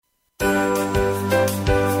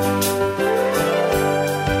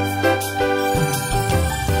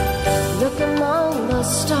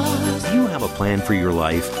plan for your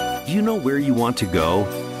life? Do you know where you want to go?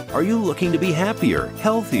 Are you looking to be happier,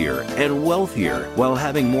 healthier, and wealthier while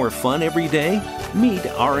having more fun every day? Meet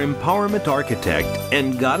our empowerment architect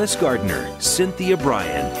and goddess gardener, Cynthia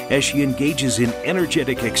Bryan, as she engages in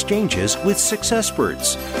energetic exchanges with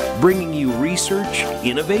successperts, bringing you research,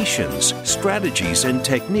 innovations, strategies, and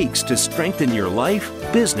techniques to strengthen your life,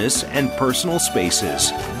 business, and personal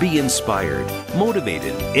spaces. Be inspired,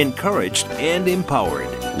 motivated, encouraged, and empowered.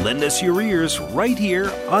 Lend us your ears right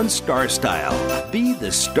here on Star Style. Be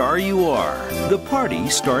the star you are. The party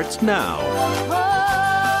starts now.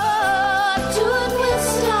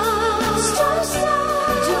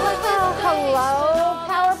 Hello,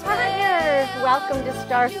 Power Partners. Welcome to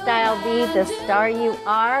Star Style. Be the star you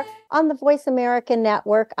are on the Voice America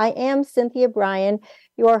Network. I am Cynthia Bryan,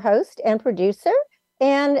 your host and producer.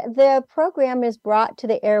 And the program is brought to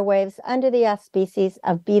the airwaves under the auspices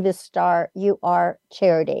of Be the Star You Are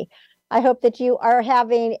charity. I hope that you are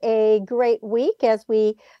having a great week as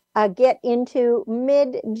we get into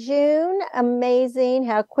mid-June. Amazing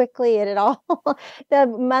how quickly the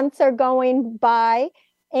months are going by.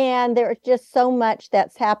 And there's just so much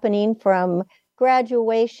that's happening from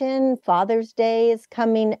graduation. Father's Day is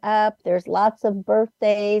coming up. There's lots of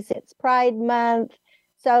birthdays. It's Pride Month.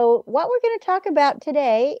 So what we're going to talk about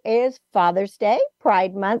today is Father's Day,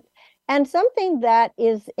 Pride Month, and something that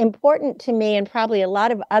is important to me and probably a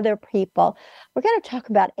lot of other people. We're going to talk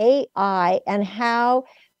about AI and how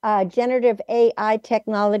generative AI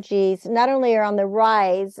technologies not only are on the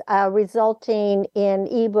rise, resulting in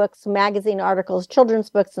ebooks, magazine articles,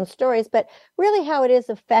 children's books, and stories, but really how it is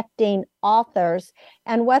affecting authors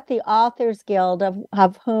and what the Authors Guild, of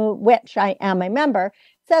which I am a member,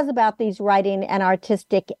 says about these writing and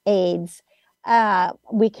artistic aids.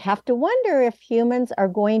 We have to wonder if humans are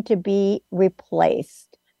going to be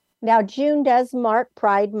replaced. Now, June does mark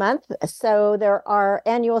Pride Month, so there are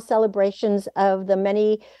annual celebrations of the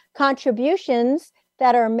many contributions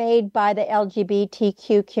that are made by the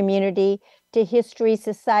LGBTQ community to history,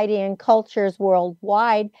 society, and cultures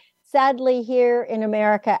worldwide. Sadly, here in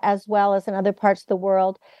America, as well as in other parts of the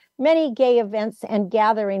world, many gay events and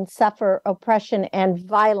gatherings suffer oppression and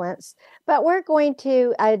violence, but we're going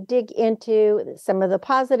to dig into some of the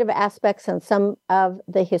positive aspects and some of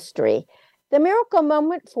the history. The miracle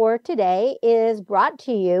moment for today is brought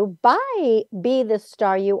to you by Be the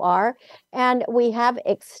Star You Are, and we have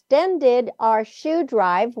extended our shoe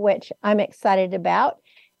drive, which I'm excited about,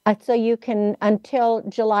 so you can until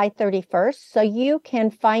July 31st, so you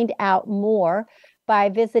can find out more by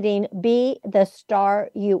visiting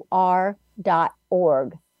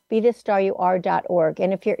BeTheStarYouAre.org, BeTheStarYouAre.org.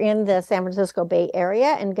 And if you're in the San Francisco Bay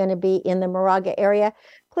Area and going to be in the Moraga area,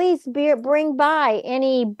 please bring by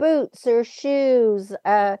any boots or shoes,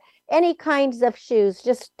 any kinds of shoes.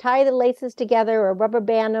 Just tie the laces together or rubber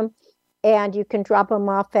band them, and you can drop them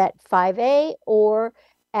off at 5A or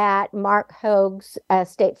at Mark Hoag's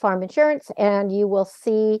State Farm Insurance, and you will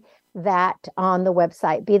see that on the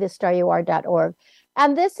website, BeTheStarYouAre.org.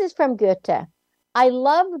 And this is from Goethe. I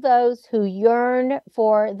love those who yearn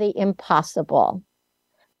for the impossible.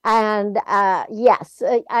 And yes,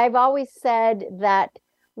 I've always said that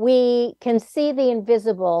we can see the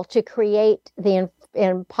invisible to create the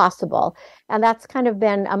impossible. And that's kind of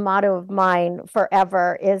been a motto of mine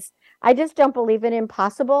forever, is I just don't believe in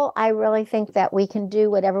impossible. I really think that we can do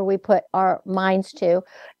whatever we put our minds to.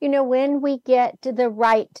 You know, when we get to the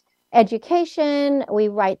right education, we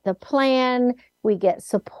write the plan, we get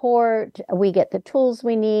support, we get the tools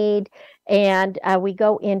we need, and we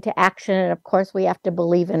go into action. And of course, we have to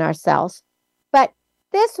believe in ourselves. But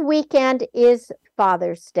this weekend is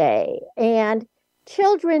Father's Day, and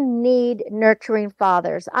children need nurturing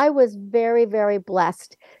fathers. I was very, very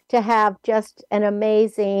blessed to have just an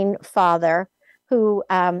amazing father who,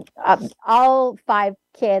 all 5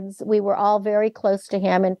 kids, we were all very close to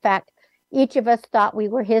him. In fact, each of us thought we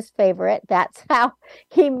were his favorite. That's how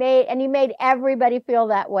he made everybody feel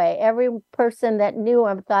that way. Every person that knew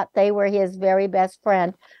him thought they were his very best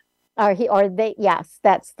friend, yes,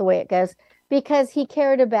 that's the way it goes, because he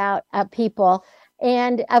cared about people.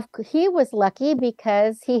 And he was lucky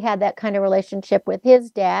because he had that kind of relationship with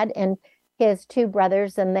his dad and his 2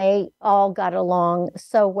 brothers, and they all got along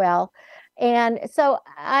so well. And so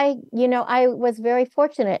I was very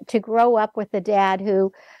fortunate to grow up with a dad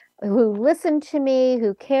who listened to me,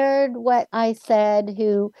 who cared what I said,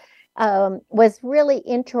 who was really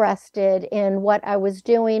interested in what I was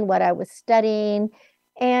doing, what I was studying.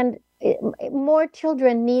 And more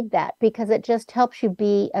children need that because it just helps you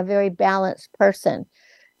be a very balanced person.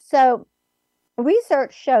 So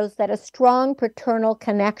research shows that a strong paternal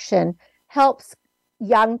connection helps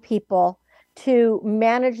young people to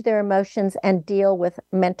manage their emotions and deal with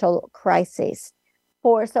mental crises.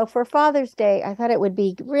 For Father's Day, I thought it would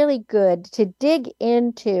be really good to dig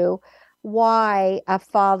into why a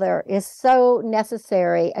father is so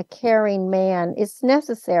necessary, a caring man is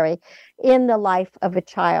necessary in the life of a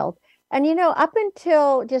child. And up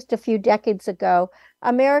until just a few decades ago,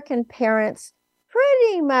 American parents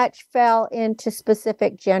pretty much fell into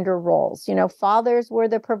specific gender roles. Fathers were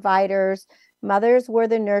the providers, mothers were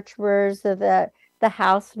the nurturers, the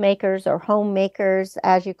housemakers or homemakers,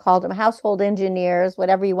 as you called them, household engineers,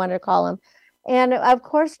 whatever you want to call them. And of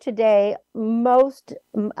course, today, most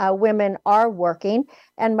women are working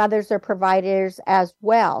and mothers are providers as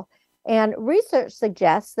well. And research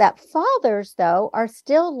suggests that fathers, though, are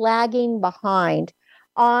still lagging behind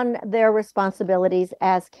on their responsibilities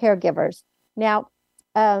as caregivers. Now,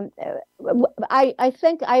 I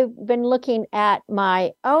think I've been looking at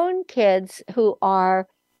my own kids who are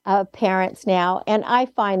parents now, and I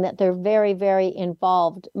find that they're very, very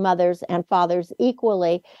involved, mothers and fathers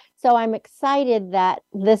equally. So I'm excited that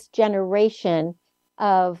this generation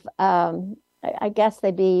of, I guess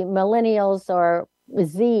they'd be millennials or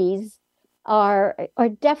Zs, are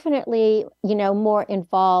definitely, more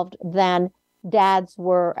involved than dads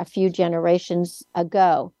were a few generations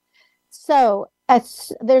ago. So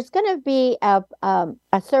there's going to be a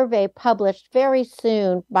survey published very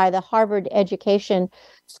soon by the Harvard Education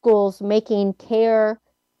School's Making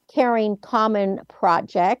Caring Common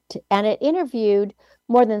project, and it interviewed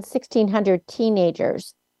more than 1,600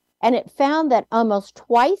 teenagers. And it found that almost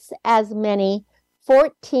twice as many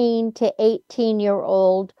 14 to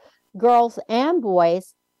 18-year-old girls and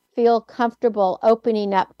boys feel comfortable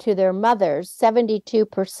opening up to their mothers,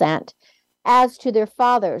 72%, as to their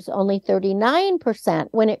fathers, only 39%,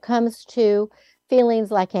 when it comes to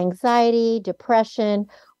feelings like anxiety, depression,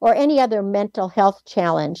 or any other mental health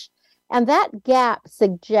challenge. And that gap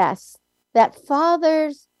suggests that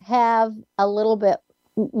fathers have a little bit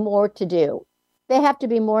more to do. They have to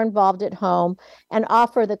be more involved at home and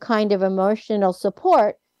offer the kind of emotional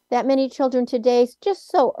support that many children today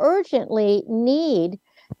just so urgently need.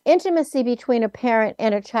 Intimacy between a parent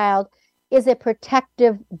and a child is a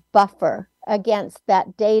protective buffer against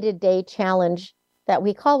that day-to-day challenge that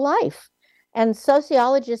we call life. And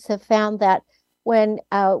sociologists have found that when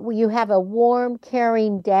you have a warm,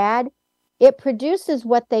 caring dad, it produces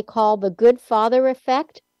what they call the good father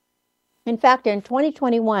effect. In fact, in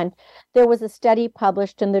 2021, there was a study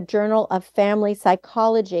published in the Journal of Family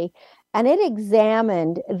Psychology, and it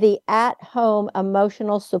examined the at-home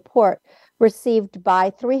emotional support received by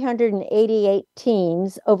 388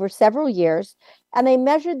 teens over several years, and they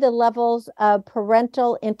measured the levels of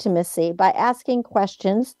parental intimacy by asking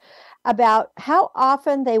questions about how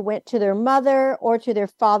often they went to their mother or to their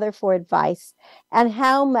father for advice, and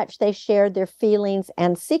how much they shared their feelings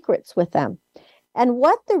and secrets with them. And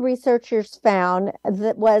what the researchers found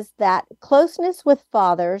was that closeness with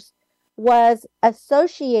fathers was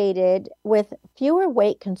associated with fewer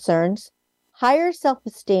weight concerns, higher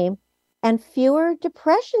self-esteem, and fewer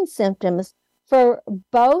depression symptoms for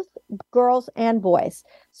both girls and boys.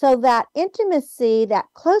 So that intimacy, that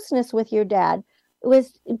closeness with your dad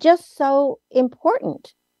was just so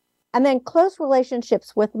important. And then close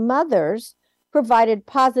relationships with mothers provided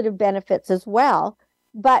positive benefits as well,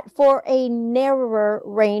 but for a narrower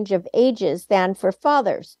range of ages than for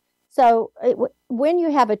fathers. So when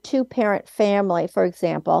you have a two-parent family, for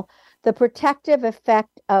example, the protective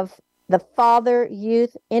effect of the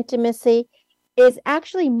father-youth intimacy is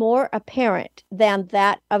actually more apparent than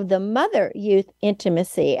that of the mother-youth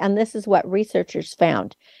intimacy. And this is what researchers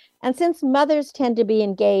found. And since mothers tend to be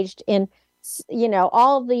engaged in,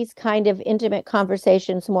 all of these kind of intimate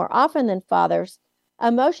conversations more often than fathers,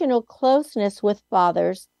 emotional closeness with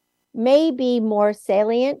fathers may be more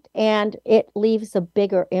salient, and it leaves a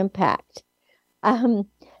bigger impact.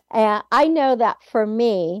 I know that for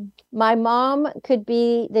me, my mom could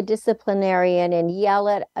be the disciplinarian and yell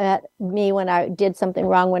at me when I did something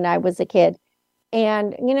wrong when I was a kid.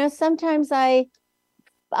 And, sometimes I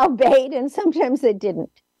obeyed and sometimes I didn't.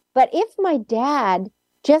 But if my dad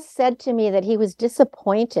just said to me that he was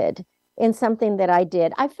disappointed in something that I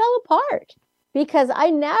did, I fell apart because I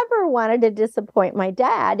never wanted to disappoint my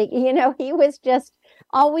dad. He was just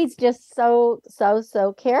always just so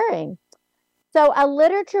caring. So a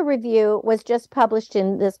literature review was just published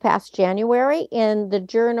in this past January in the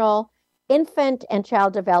journal Infant and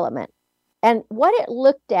Child Development. And what it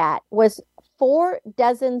looked at was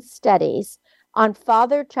 46 studies on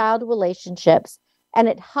father-child relationships, and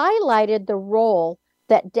it highlighted the role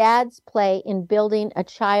that dads play in building a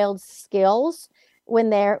child's skills when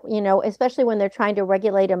they're, especially when they're trying to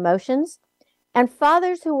regulate emotions. And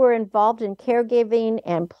fathers who were involved in caregiving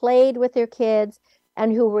and played with their kids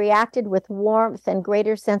and who reacted with warmth and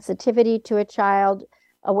greater sensitivity to a child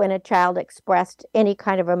when a child expressed any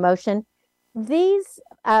kind of emotion, these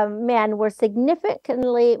men were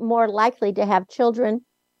significantly more likely to have children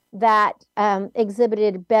that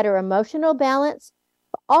exhibited better emotional balance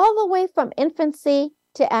all the way from infancy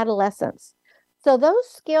to adolescence. So those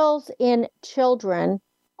skills in children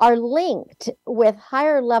are linked with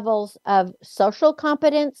higher levels of social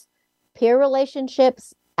competence, peer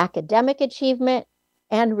relationships, academic achievement,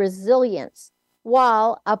 and resilience,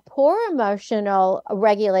 while a poor emotional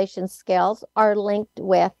regulation skills are linked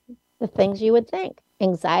with the things you would think: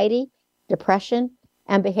 anxiety, depression,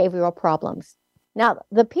 and behavioral problems. Now,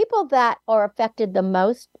 the people that are affected the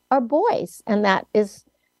most are boys, and that is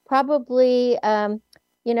probably,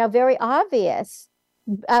 very obvious,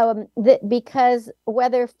 because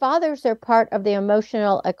whether fathers are part of the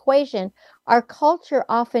emotional equation, our culture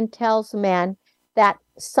often tells men that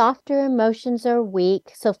softer emotions are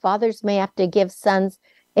weak, so fathers may have to give sons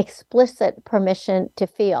explicit permission to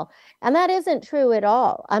feel. And that isn't true at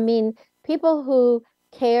all. I mean, people who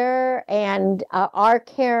care and are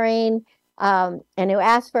caring and who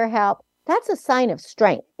ask for help, that's a sign of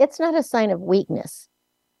strength. It's not a sign of weakness.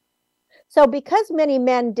 So because many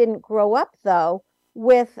men didn't grow up, though,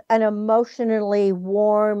 with an emotionally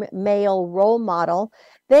warm male role model,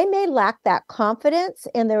 they may lack that confidence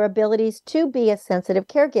in their abilities to be a sensitive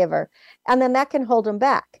caregiver. And then that can hold them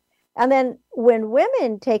back. And then when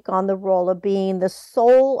women take on the role of being the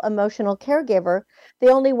sole emotional caregiver, the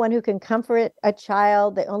only one who can comfort a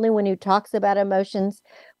child, the only one who talks about emotions,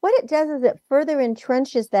 what it does is it further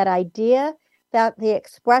entrenches that idea that the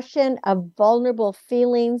expression of vulnerable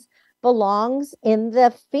feelings belongs in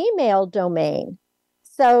the female domain.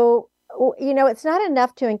 So, it's not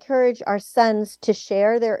enough to encourage our sons to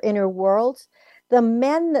share their inner worlds. The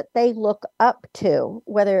men that they look up to,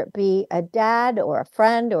 whether it be a dad or a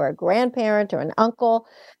friend or a grandparent or an uncle,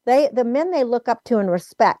 the men they look up to and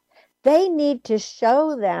respect, they need to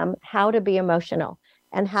show them how to be emotional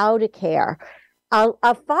and how to care.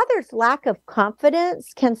 A father's lack of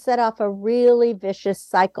confidence can set off a really vicious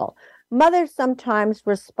cycle. Mothers sometimes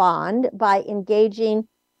respond by engaging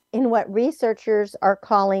in what researchers are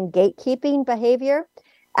calling gatekeeping behavior,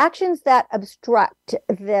 actions that obstruct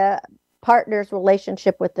the partner's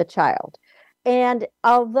relationship with the child. And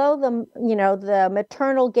although the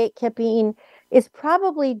maternal gatekeeping is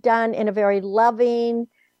probably done in a very loving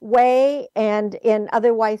way and in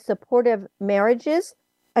otherwise supportive marriages,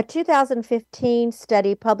 a 2015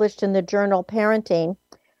 study published in the journal Parenting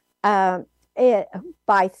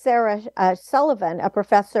by Sarah Sullivan, a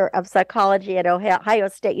professor of psychology at Ohio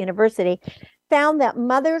State University, found that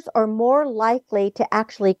mothers are more likely to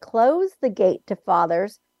actually close the gate to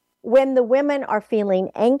fathers when the women are feeling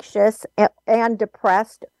anxious and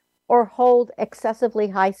depressed or hold excessively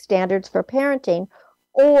high standards for parenting,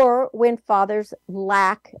 or when fathers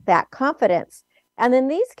lack that confidence. And in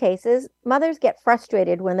these cases, mothers get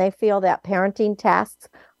frustrated when they feel that parenting tasks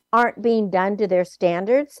aren't being done to their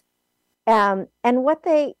standards. And what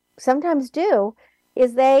they sometimes do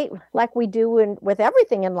is they, like we do with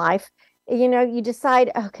everything in life, you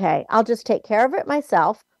decide, okay, I'll just take care of it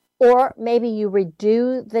myself. Or maybe you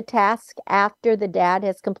redo the task after the dad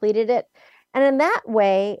has completed it. And in that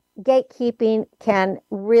way, gatekeeping can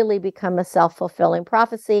really become a self-fulfilling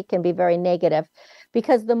prophecy, can be very negative,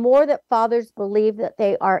 because the more that fathers believe that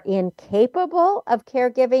they are incapable of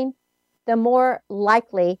caregiving, the more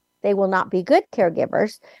likely they will not be good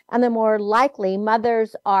caregivers, and the more likely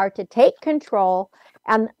mothers are to take control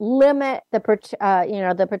and limit the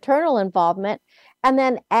paternal involvement, and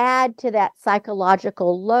then add to that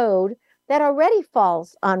psychological load that already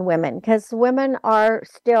falls on women, because women are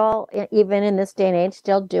still, even in this day and age,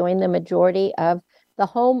 still doing the majority of the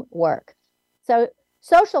homework. So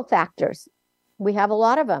social factors, we have a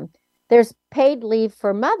lot of them. There's paid leave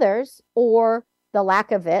for mothers, or the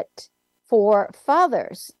lack of it for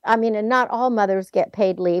fathers. I mean, and not all mothers get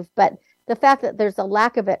paid leave, but the fact that there's a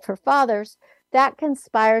lack of it for fathers, that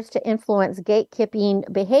conspires to influence gatekeeping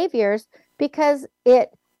behaviors, because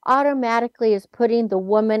it automatically is putting the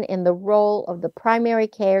woman in the role of the primary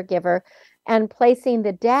caregiver and placing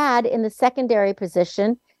the dad in the secondary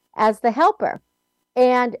position as the helper.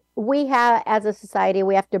 And we have, as a society,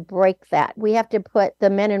 we have to break that. We have to put the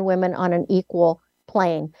men and women on an equal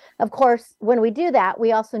plane. Of course, when we do that,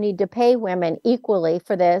 we also need to pay women equally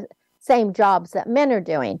for the same jobs that men are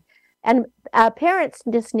doing. And parents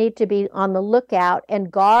just need to be on the lookout and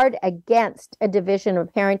guard against a division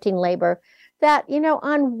of parenting labor that,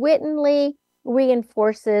 unwittingly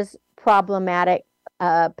reinforces problematic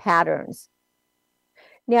patterns.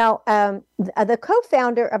 Now, the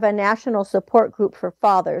co-founder of a national support group for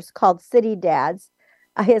fathers called City Dads,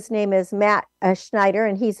 his name is Matt Schneider,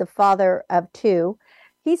 and he's a father of 2.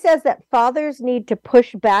 He says that fathers need to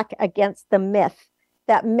push back against the myth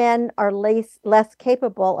that men are less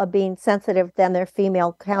capable of being sensitive than their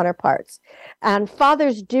female counterparts. And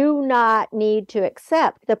fathers do not need to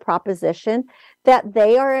accept the proposition that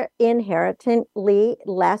they are inherently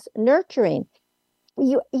less nurturing.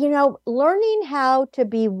 You know, learning how to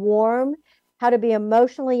be warm, how to be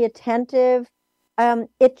emotionally attentive,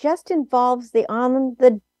 it just involves the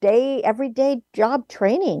on-the-day, everyday job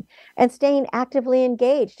training and staying actively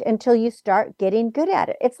engaged until you start getting good at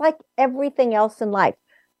it. It's like everything else in life.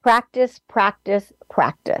 Practice, practice,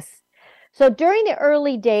 practice. So during the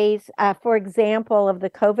early days, for example, of the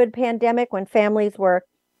COVID pandemic, when families were,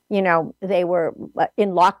 they were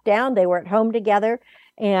in lockdown, they were at home together,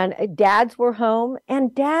 and dads were home,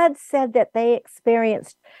 and dads said that they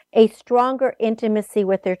experienced a stronger intimacy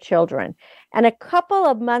with their children. And a couple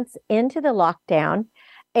of months into the lockdown,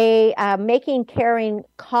 Making Caring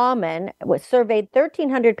Common surveyed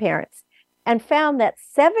 1,300 parents and found that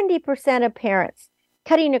 70% of parents,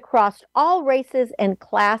 cutting across all races and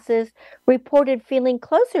classes, reported feeling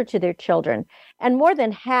closer to their children. And more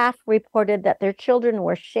than half reported that their children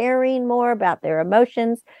were sharing more about their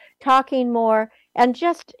emotions, talking more, and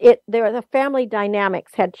the family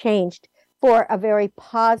dynamics had changed for a very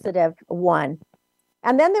positive one.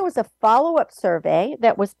 And then there was a follow-up survey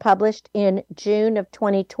that was published in June of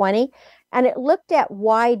 2020, and it looked at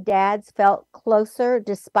why dads felt closer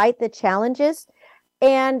despite the challenges.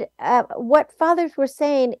 And what fathers were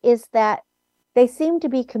saying is that they seem to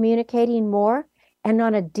be communicating more and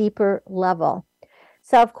on a deeper level.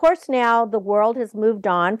 So, of course, now the world has moved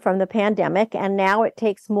on from the pandemic, and now it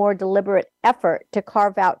takes more deliberate effort to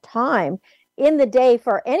carve out time in the day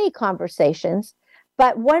for any conversations.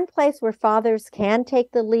 But one place where fathers can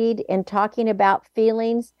take the lead in talking about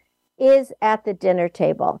feelings is at the dinner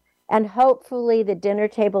table. And hopefully the dinner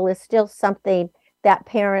table is still something that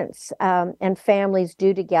parents and families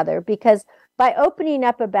do together, because by opening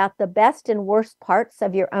up about the best and worst parts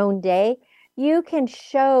of your own day, you can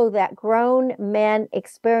show that grown men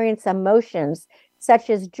experience emotions such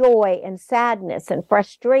as joy and sadness and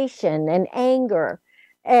frustration and anger.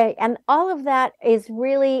 And all of that is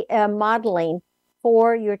really modeling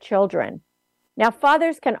for your children. Now,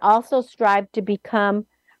 fathers can also strive to become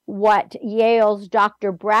what Yale's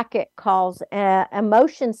Dr. Brackett calls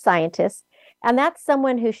emotion scientists. And that's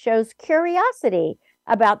someone who shows curiosity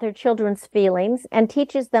about their children's feelings and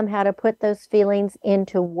teaches them how to put those feelings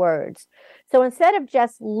into words. So instead of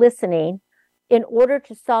just listening in order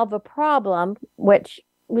to solve a problem, which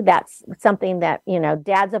that's something that,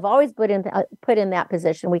 dads have always put in that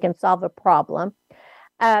position, we can solve a problem.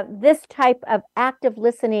 This type of active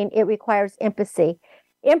listening, it requires empathy.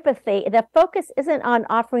 The focus isn't on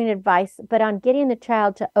offering advice, but on getting the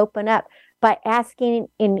child to open up by asking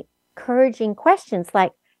encouraging questions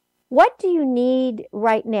like, what do you need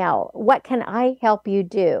right now? What can I help you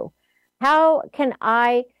do? How can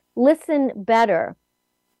I listen better?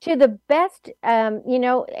 To the best,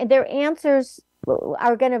 their answers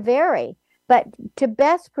are going to vary, but to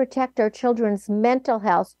best protect our children's mental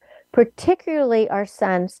health, particularly our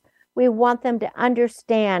sons, we want them to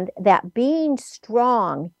understand that being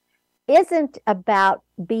strong isn't about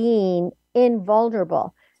being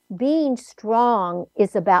invulnerable. Being strong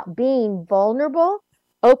is about being vulnerable,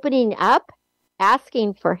 opening up,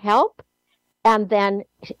 asking for help, and then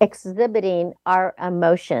exhibiting our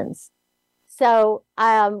emotions. So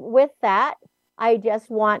with that, I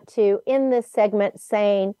just want to end this segment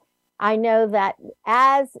saying, I know that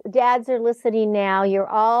as dads are listening now, you're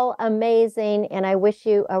all amazing, and I wish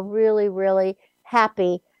you a really, really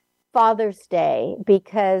happy Father's Day,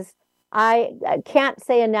 because I can't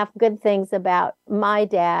say enough good things about my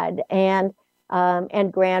dad and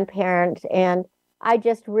grandparents, and I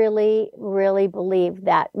just really, really believe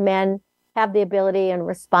that men have the ability and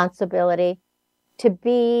responsibility to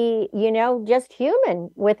be, just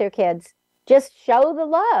human with their kids. Just show the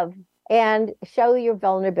love and show your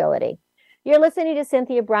vulnerability. You're listening to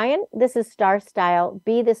Cynthia Bryan. This is Star Style.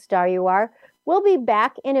 Be the star you are. We'll be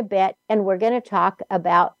back in a bit, and we're going to talk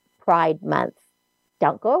about Pride Month.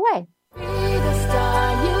 Don't go away. Be the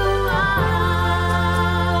star you are.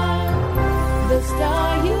 The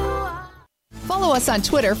star you are. Follow us on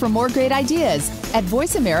Twitter for more great ideas at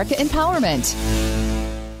Voice America Empowerment.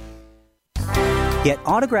 Get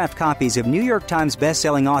autographed copies of New York Times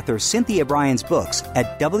bestselling author Cynthia Bryan's books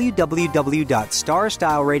at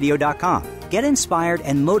www.starstyleradio.com. Get inspired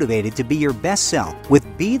and motivated to be your best self with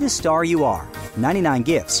Be the Star You Are. $99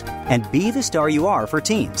 gifts, and Be the Star You Are for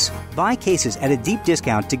teens. Buy cases at a deep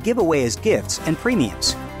discount to give away as gifts and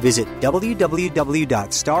premiums. Visit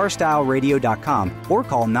www.starstyleradio.com or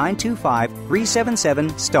call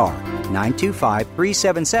 925-377-STAR.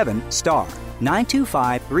 925-377-STAR.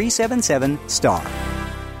 925-377-STAR.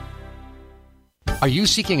 Are you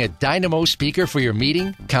seeking a dynamo speaker for your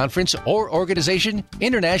meeting, conference, or organization?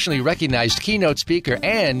 Internationally recognized keynote speaker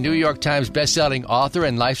and New York Times bestselling author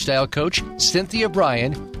and lifestyle coach Cynthia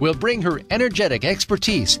Bryan will bring her energetic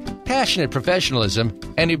expertise, passionate professionalism,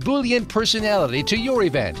 and ebullient personality to your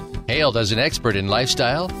event. Hailed as an expert in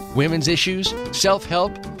lifestyle, women's issues,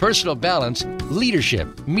 self-help, personal balance,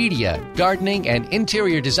 leadership, media, gardening, and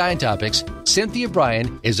interior design topics, Cynthia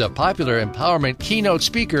Bryan is a popular empowerment keynote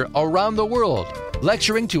speaker around the world,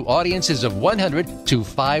 lecturing to audiences of 100 to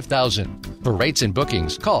 5,000. For rates and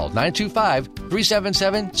bookings, call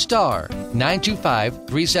 925-377-STAR,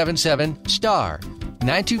 925-377-STAR,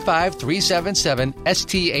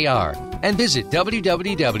 925-377-STAR, and visit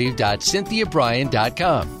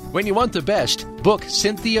www.cynthiabryan.com. When you want the best, book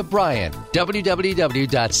Cynthia Bryan,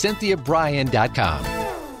 www.cynthiabryan.com.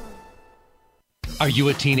 Are you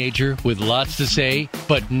a teenager with lots to say,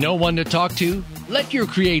 but no one to talk to? Let your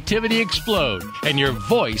creativity explode and your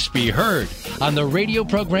voice be heard on the radio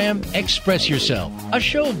program Express Yourself, a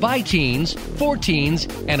show by teens, for teens,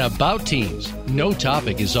 and about teens. No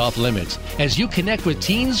topic is off limits as you connect with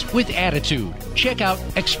teens with attitude. Check out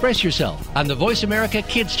Express Yourself on the Voice America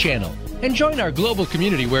Kids channel and join our global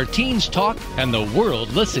community where teens talk and the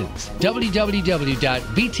world listens.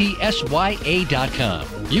 www.btsya.com.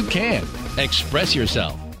 You can express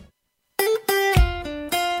yourself.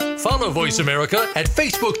 Follow Voice America at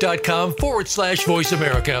facebook.com/Voice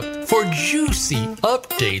America for juicy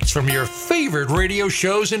updates from your favorite radio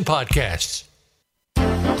shows and podcasts.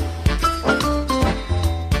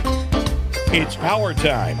 It's power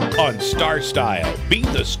time on Star Style. Be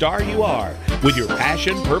the star you are with your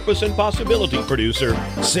passion, purpose, and possibility producer,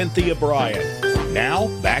 Cynthia Bryan. Now,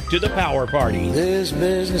 back to the Power Party. This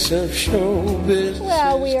business of show business.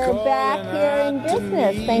 Well, we are back here in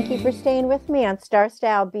business. Thank you for staying with me on Star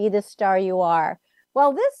Style, Be the Star You Are.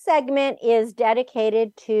 Well, this segment is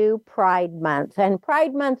dedicated to Pride Month. And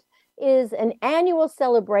Pride Month is an annual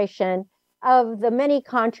celebration of the many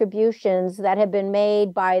contributions that have been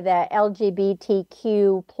made by the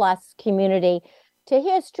LGBTQ plus community to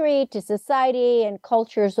history, to society, and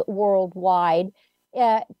cultures worldwide.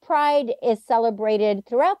 Pride is celebrated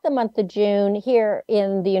throughout the month of June here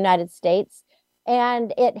in the United States,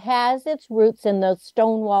 and it has its roots in those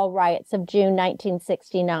Stonewall riots of June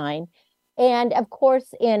 1969. And of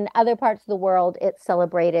course, in other parts of the world, it's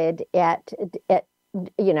celebrated at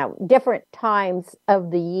different times of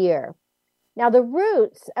the year. Now, the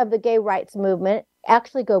roots of the gay rights movement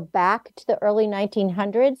actually go back to the early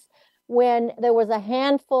 1900s when there was a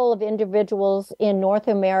handful of individuals in North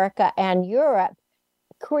America and Europe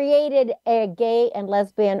created a gay and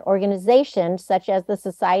lesbian organization such as the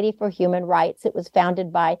Society for Human Rights. It was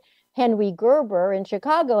founded by Henry Gerber in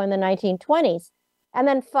Chicago in the 1920s. And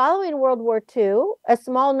then following World War II, a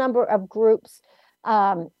small number of groups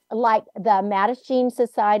like the Mattachine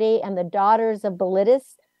Society and the Daughters of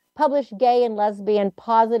Bilitis published gay and lesbian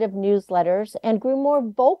positive newsletters and grew more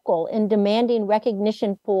vocal in demanding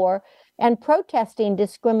recognition for and protesting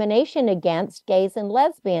discrimination against gays and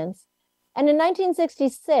lesbians. And in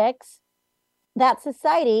 1966, that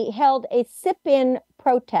society held a sip-in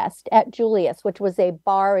protest at Julius, which was a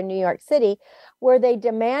bar in New York City, where they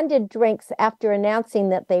demanded drinks after announcing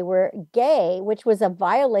that they were gay, which was a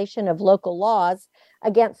violation of local laws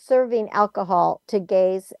against serving alcohol to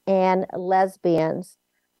gays and lesbians.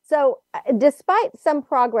 So despite some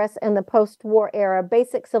progress in the post-war era,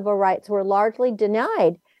 basic civil rights were largely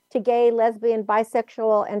denied to gay, lesbian,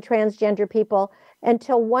 bisexual, and transgender people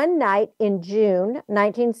until one night in June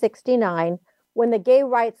 1969, when the gay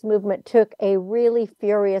rights movement took a really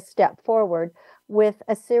furious step forward with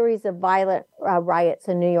a series of violent riots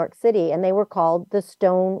in New York City, and they were called the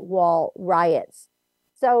Stonewall Riots.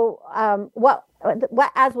 So what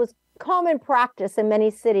as was common practice in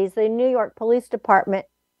many cities, the New York Police Department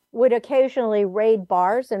would occasionally raid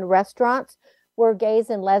bars and restaurants where gays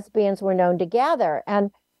and lesbians were known to gather.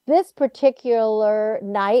 And this particular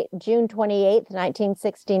night, June 28th,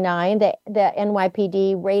 1969, the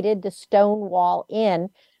NYPD raided the Stonewall Inn,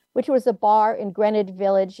 which was a bar in Greenwich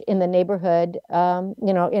Village in the neighborhood,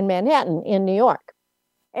 in Manhattan, in New York.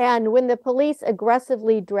 And when the police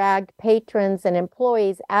aggressively dragged patrons and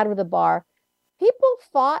employees out of the bar, people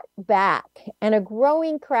fought back, and a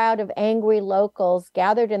growing crowd of angry locals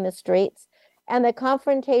gathered in the streets, and the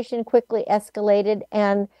confrontation quickly escalated,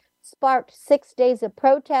 and sparked 6 days of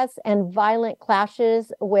protests and violent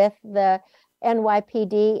clashes with the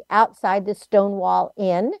NYPD outside the Stonewall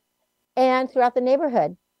Inn and throughout the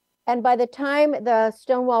neighborhood. And by the time the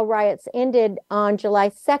Stonewall riots ended on July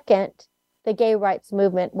 2nd, the gay rights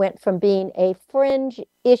movement went from being a fringe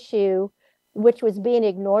issue, which was being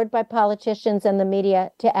ignored by politicians and the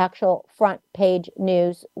media, to actual front page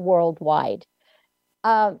news worldwide.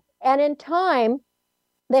 And in time,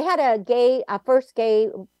 they had a first gay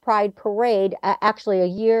pride parade, actually a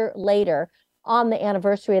year later on the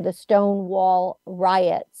anniversary of the Stonewall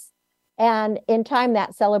riots. And in time,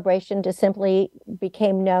 that celebration just simply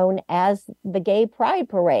became known as the Gay Pride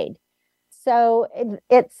Parade. So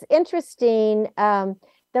it's interesting.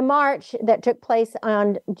 The march that took place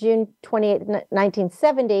on June 28,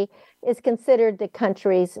 1970, is considered the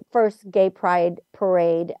country's first gay pride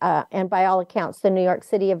parade. And by all accounts, the New York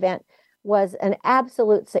City event was an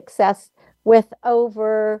absolute success, with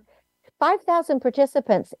over 5,000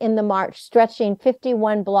 participants in the march, stretching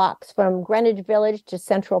 51 blocks from Greenwich Village to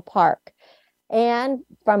Central Park. And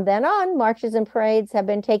from then on, marches and parades have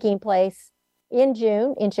been taking place in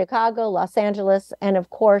June in Chicago, Los Angeles, and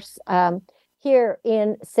of course, here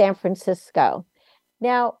in San Francisco.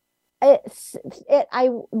 Now, I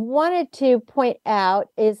wanted to point out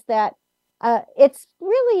is that it's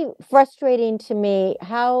really frustrating to me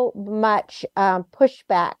how much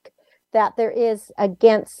pushback that there is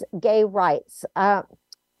against gay rights. I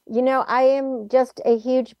am just a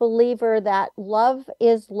huge believer that love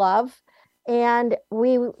is love, and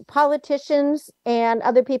we politicians and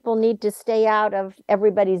other people need to stay out of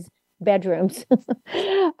everybody's bedrooms.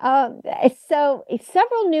 So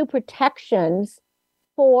several new protections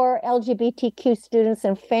for LGBTQ students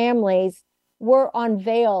and families were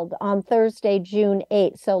unveiled on Thursday, June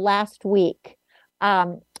 8th, so last week,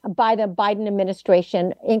 by the Biden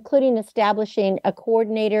administration, including establishing a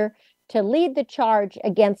coordinator to lead the charge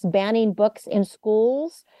against banning books in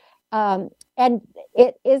schools. And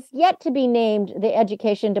it is yet to be named the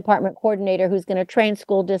Education Department coordinator who's going to train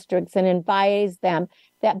school districts and advise them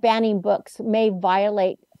that banning books may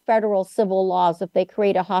violate federal civil laws if they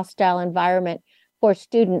create a hostile environment for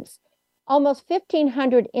students. Almost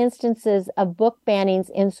 1,500 instances of book bannings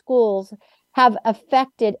in schools have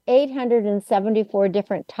affected 874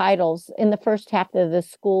 different titles in the first half of the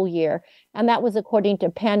school year. And that was according to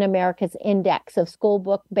PEN America's Index of School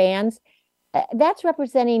Book Bans. That's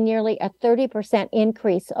representing nearly a 30%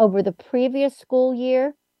 increase over the previous school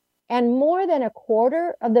year. And more than a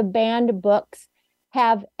quarter of the banned books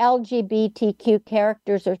have LGBTQ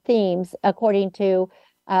characters or themes, according to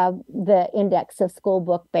the Index of School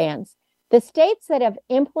Book Bans. The states that have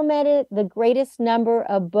implemented the greatest number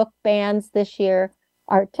of book bans this year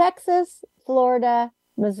are Texas, Florida,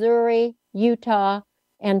 Missouri, Utah,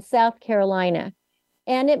 and South Carolina.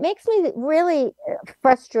 And it makes me really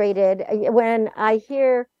frustrated when I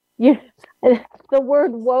hear the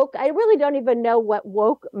word woke. I really don't even know what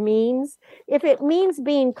woke means. If it means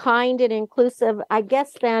being kind and inclusive, I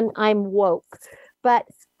guess then I'm woke. But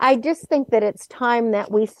I just think that it's time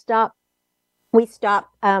that we stop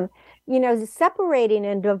separating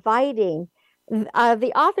and dividing.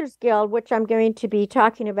 The Authors Guild, which I'm going to be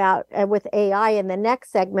talking about with AI in the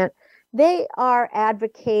next segment, they are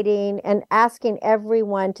advocating and asking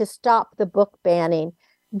everyone to stop the book banning,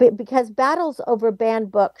 because battles over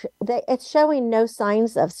banned books, it's showing no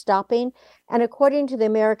signs of stopping. And according to the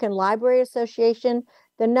American Library Association,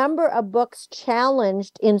 the number of books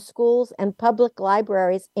challenged in schools and public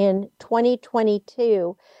libraries in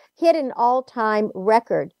 2022 hit an all-time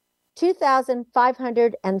record.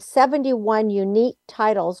 2,571 unique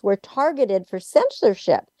titles were targeted for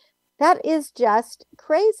censorship. That is just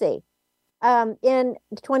crazy. In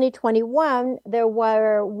 2021, there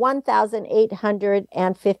were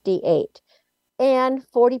 1,858, and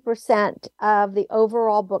 40% of the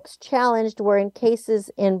overall books challenged were in cases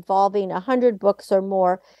involving 100 books or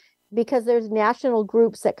more, because there's national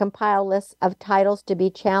groups that compile lists of titles to be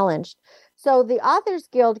challenged. So the Authors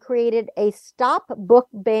Guild created a Stop Book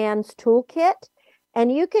Bans toolkit,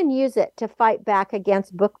 and you can use it to fight back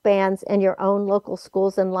against book bans in your own local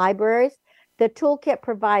schools and libraries. The toolkit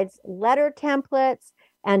provides letter templates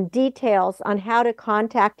and details on how to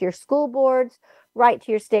contact your school boards, write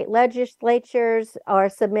to your state legislatures, or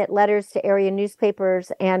submit letters to area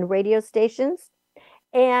newspapers and radio stations.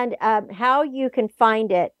 And how you can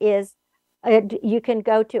find it is you can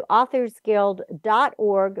go to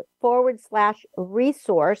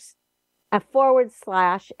authorsguild.org/resource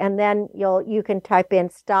 / and then you can type in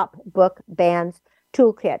Stop Book Bans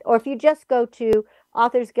Toolkit. Or if you just go to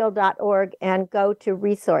authorsguild.org and go to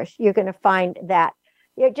resource, you're going to find that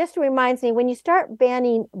it just reminds me when you start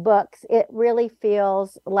banning books, it really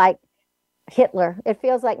feels like Hitler. It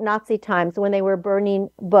feels like Nazi times when they were burning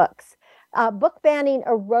books. Book banning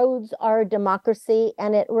erodes our democracy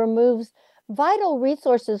and it removes vital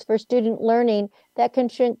resources for student learning that can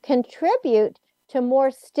contribute to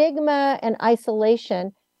more stigma and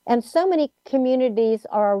isolation. And so many communities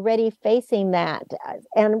are already facing that,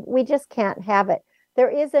 and we just can't have it. There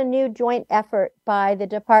is a new joint effort by the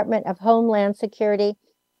Department of Homeland Security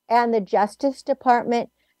and the Justice Department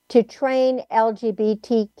to train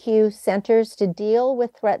LGBTQ centers to deal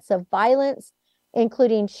with threats of violence,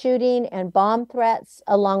 including shooting and bomb threats,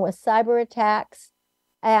 along with cyber attacks.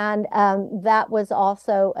 And that was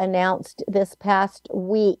also announced this past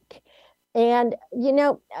week. And,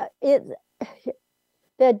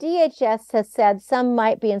 the DHS has said some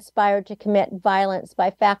might be inspired to commit violence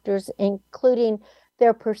by factors including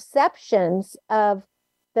their perceptions of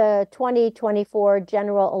the 2024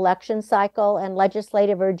 general election cycle and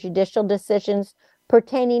legislative or judicial decisions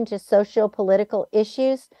pertaining to socio-political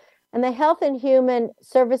issues. And the Health and Human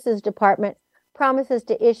Services Department promises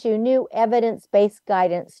to issue new evidence-based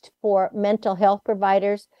guidance for mental health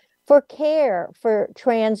providers for care for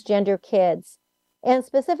transgender kids. And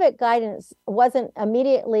specific guidance wasn't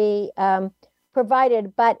immediately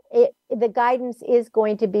provided, but the guidance is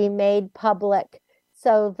going to be made public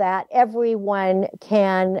so that everyone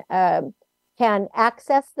can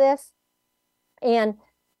access this. And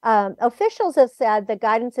officials have said the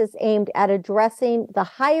guidance is aimed at addressing the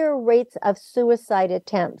higher rates of suicide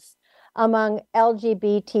attempts among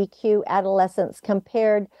LGBTQ adolescents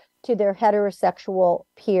compared to their heterosexual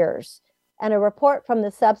peers. And a report from the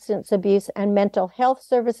Substance Abuse and Mental Health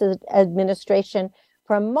Services Administration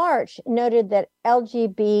from March noted that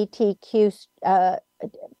LGBTQ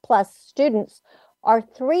plus students are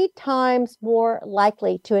 3 times more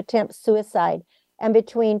likely to attempt suicide, and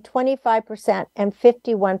between 25% and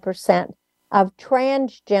 51% of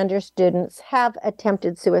transgender students have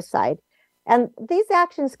attempted suicide. And these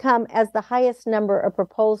actions come as the highest number of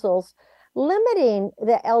proposals limiting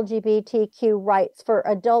the LGBTQ rights for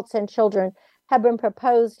adults and children have been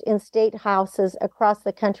proposed in state houses across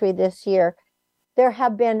the country this year. There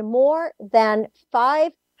have been more than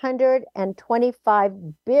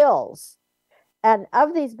 525 bills. And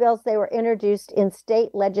of these bills, they were introduced in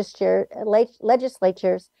state legislatures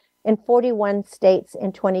in 41 states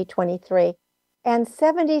in 2023. And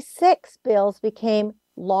 76 bills became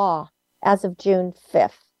law as of June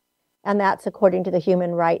 5th. And that's according to the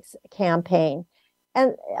Human Rights Campaign.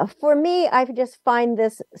 And for me, I just find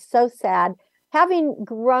this so sad. Having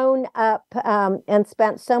grown up and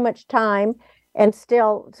spent so much time and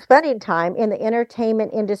still spending time in the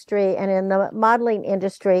entertainment industry and in the modeling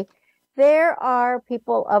industry, there are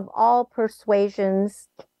people of all persuasions,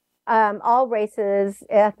 all races,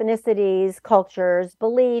 ethnicities, cultures,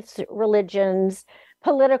 beliefs, religions,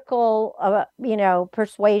 political,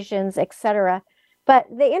 persuasions, etc. But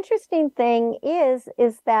the interesting thing is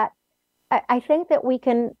that I think that we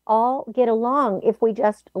can all get along if we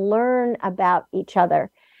just learn about each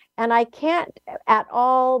other. And I can't at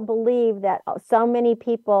all believe that so many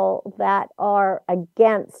people that are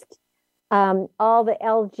against all the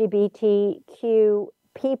LGBTQ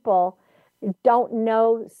people don't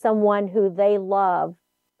know someone who they love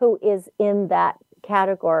who is in that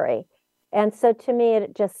category. And so to me,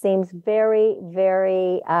 it just seems very,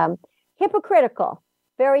 very hypocritical,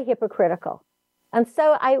 very hypocritical. And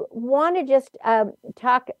so I want to just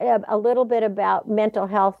talk a little bit about mental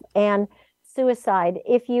health and suicide.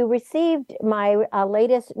 If you received my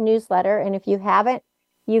latest newsletter, and if you haven't,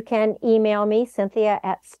 you can email me,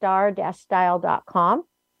 cynthia@star-style.com,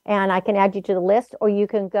 and I can add you to the list, or you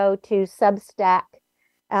can go to Substack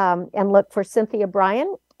and look for Cynthia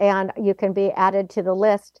Bryan, and you can be added to the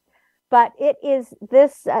list. But it is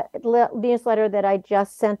this newsletter that I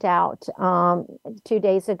just sent out 2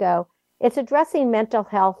 days ago. It's addressing mental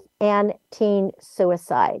health and teen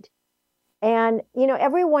suicide. And,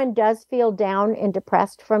 everyone does feel down and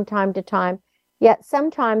depressed from time to time, yet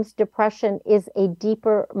sometimes depression is a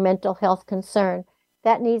deeper mental health concern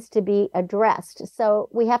that needs to be addressed. So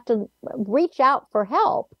we have to reach out for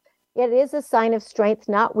help. It is a sign of strength,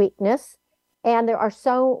 not weakness. And there are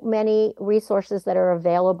so many resources that are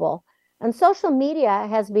available. And social media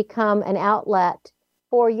has become an outlet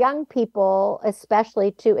for young people,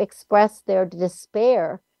 especially, to express their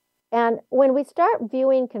despair. And when we start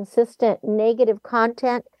viewing consistent negative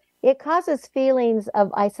content, it causes feelings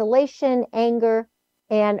of isolation, anger,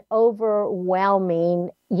 and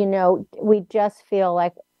overwhelming. We just feel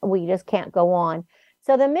like we just can't go on.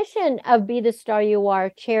 So the mission of Be the Star You Are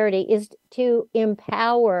charity is to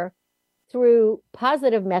empower through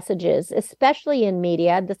positive messages, especially in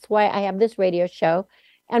media. That's why I have this radio show,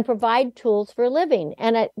 and provide tools for living.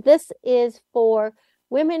 And this is for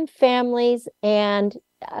women, families, and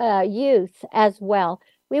youth as well.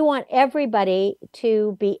 We want everybody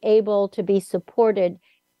to be able to be supported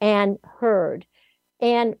and heard.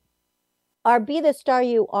 And our Be the Star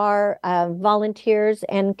You Are volunteers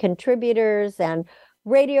and contributors and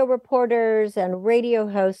radio reporters and radio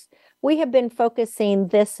hosts, we have been focusing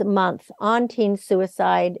this month on teen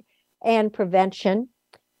suicide and prevention.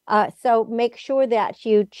 So make sure that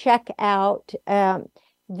you check out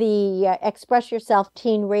the Express Yourself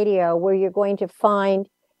Teen Radio, where you're going to find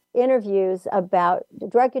interviews about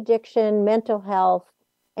drug addiction, mental health,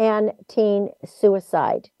 and teen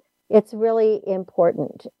suicide. It's really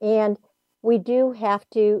important. And we do have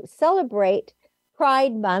to celebrate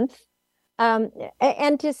Pride Month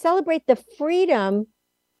and to celebrate the freedom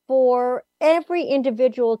for every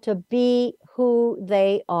individual to be who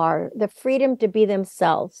they are, the freedom to be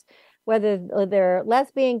themselves, whether they're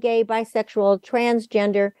lesbian, gay, bisexual,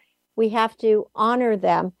 transgender. We have to honor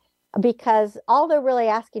them, because all they're really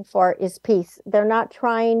asking for is peace. They're not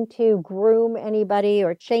trying to groom anybody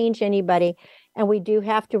or change anybody. And we do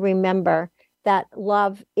have to remember that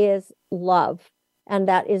love is love. And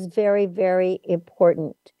that is very, very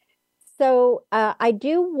important. So I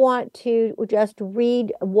do want to just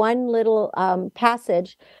read one little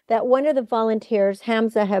passage that one of the volunteers,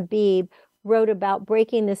 Hamza Habib, wrote about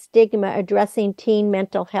breaking the stigma, addressing teen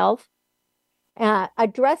mental health.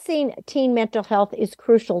 Addressing teen mental health is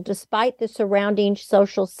crucial despite the surrounding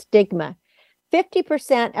social stigma.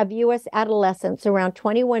 50% of U.S. adolescents, around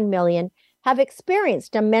 21 million, have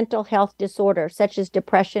experienced a mental health disorder such as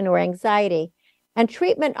depression or anxiety, and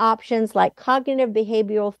treatment options like cognitive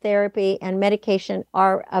behavioral therapy and medication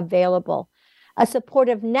are available. A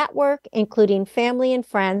supportive network, including family and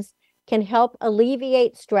friends, can help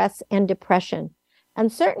alleviate stress and depression.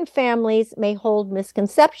 And certain families may hold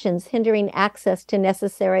misconceptions, hindering access to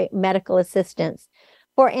necessary medical assistance.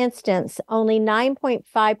 For instance, only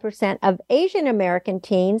 9.5% of Asian American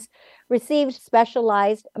teens received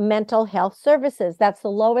specialized mental health services. That's the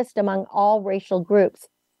lowest among all racial groups.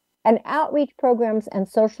 And outreach programs and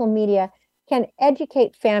social media can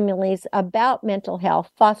educate families about mental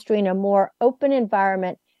health, fostering a more open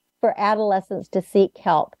environment for adolescents to seek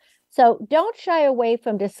help. So don't shy away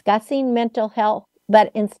from discussing mental health,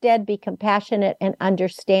 but instead be compassionate and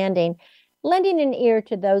understanding, lending an ear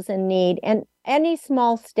to those in need. And any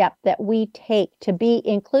small step that we take to be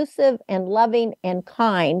inclusive and loving and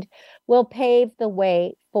kind will pave the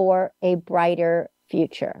way for a brighter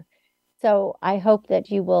future. So I hope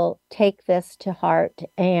that you will take this to heart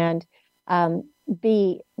and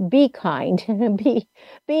be kind, be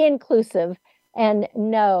inclusive, and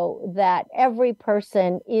know that every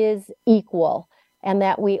person is equal and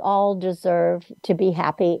that we all deserve to be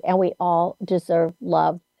happy and we all deserve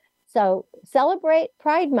love. So celebrate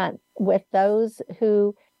Pride Month with those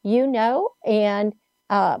who you know, and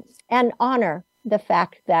honor the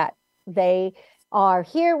fact that they are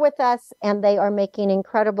here with us and they are making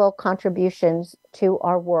incredible contributions to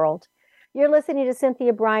our world. You're listening to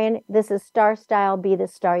Cynthia Bryan. This is Star Style, Be the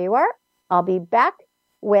Star You Are. I'll be back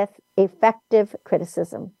with effective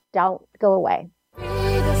criticism. Don't go away. Be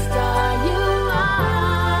the star you are.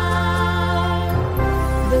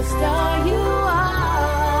 The star you are.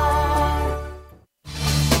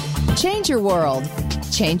 Change your world.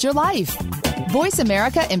 Change your life.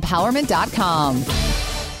 VoiceAmericaEmpowerment.com.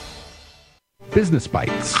 Business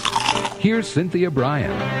Bites. Here's Cynthia Bryan.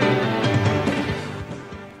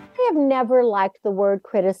 I have never liked the word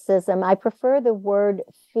criticism. I prefer the word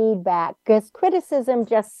feedback, because criticism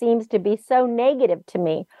just seems to be so negative to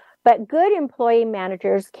me. But good employee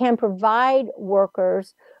managers can provide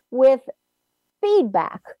workers with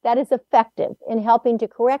feedback that is effective in helping to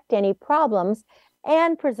correct any problems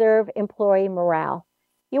and preserve employee morale.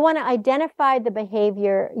 You want to identify the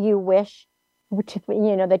behavior you wish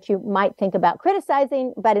that you might think about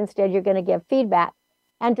criticizing, but instead you're going to give feedback,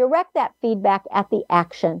 and direct that feedback at the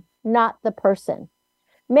action, not the person.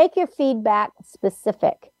 Make your feedback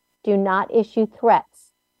specific. Do not issue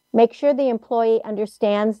threats. Make sure the employee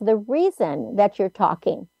understands the reason that you're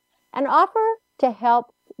talking, and offer to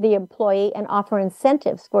help the employee and offer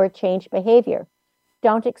incentives for a changed behavior.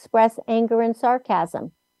 Don't express anger and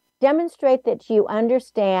sarcasm. Demonstrate that you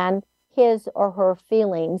understand his or her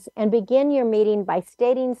feelings, and begin your meeting by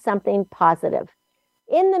stating something positive.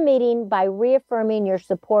 In the meeting, by reaffirming your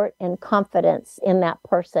support and confidence in that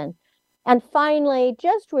person. And finally,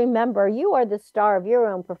 just remember, you are the star of your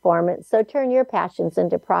own performance, so turn your passions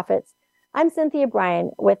into profits. I'm Cynthia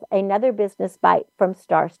Bryan with another Business Bite from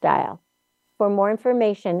Star Style. For more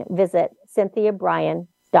information, visit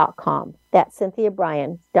CynthiaBryan.com. That's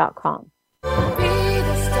CynthiaBryan.com. Be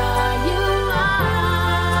the star you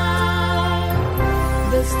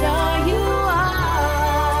are. The star you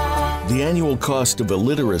are. The annual cost of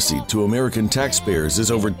illiteracy to American taxpayers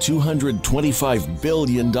is over $225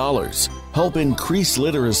 billion. Help increase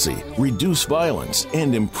literacy, reduce violence,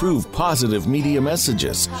 and improve positive media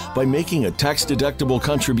messages by making a tax-deductible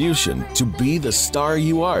contribution to Be the Star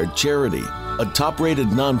You Are charity. A top-rated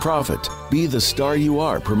nonprofit, Be the Star You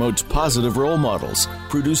Are promotes positive role models,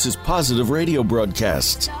 produces positive radio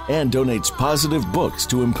broadcasts, and donates positive books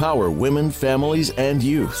to empower women, families, and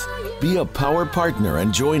youth. Be a power partner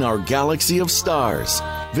and join our galaxy of stars.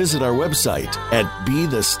 Visit our website at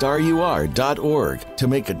BeTheStarYouAre.org to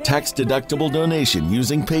make a tax-deductible donation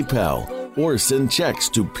using PayPal or send checks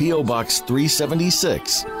to P.O. Box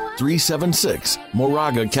 376,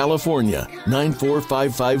 Moraga, California,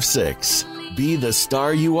 94556.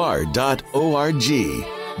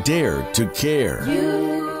 BeTheStarYouAre.org. Dare to care.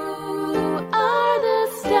 You are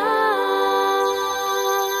the star.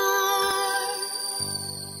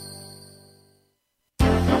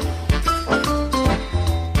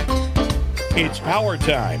 It's power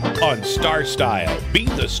time on Star Style. Be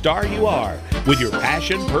the star you are with your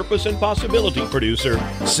passion, purpose, and possibility producer,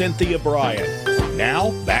 Cynthia Bryan.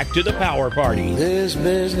 Now, back to the power party. This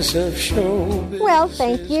business of show business. Well,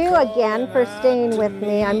 thank you again for staying with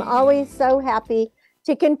me. I'm always so happy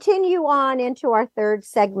to continue on into our third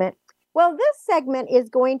segment. Well, this segment is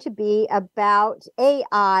going to be about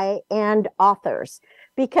AI and authors.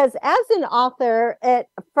 Because as an author,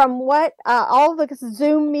 from what all the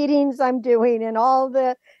Zoom meetings I'm doing and all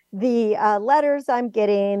the letters I'm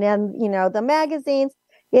getting and, the magazines,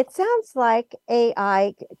 it sounds like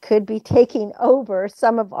AI could be taking over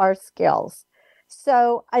some of our skills.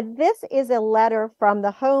 So this is a letter from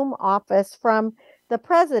the Home Office from the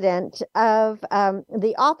president of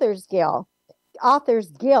the Authors Guild.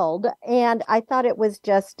 And I thought it was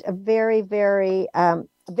just a very, very,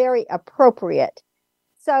 very appropriate.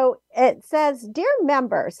 So it says, "Dear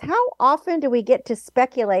members, how often do we get to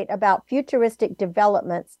speculate about futuristic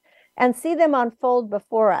developments and see them unfold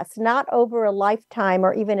before us, not over a lifetime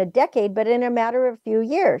or even a decade, but in a matter of few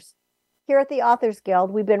years? Here at the Authors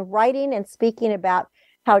Guild, we've been writing and speaking about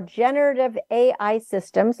how generative AI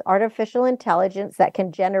systems, artificial intelligence that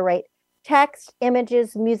can generate text,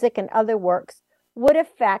 images, music, and other works would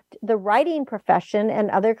affect the writing profession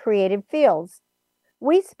and other creative fields.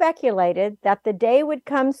 We speculated that the day would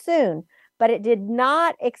come soon, but it did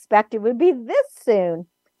not expect it would be this soon.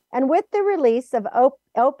 And with the release of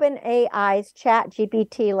OpenAI's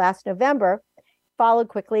ChatGPT last November, followed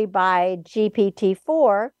quickly by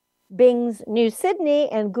GPT-4, Bing's New Sydney,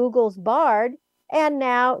 and Google's Bard, and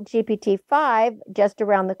now GPT-5 just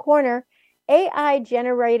around the corner,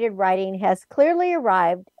 AI-generated writing has clearly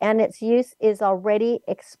arrived and its use is already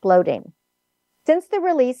exploding. Since the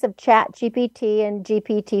release of ChatGPT and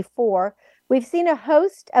GPT-4, we've seen a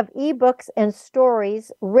host of ebooks and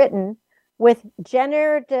stories written with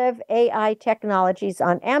generative AI technologies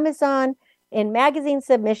on Amazon, in magazine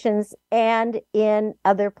submissions, and in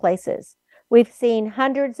other places. We've seen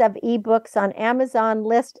hundreds of ebooks on Amazon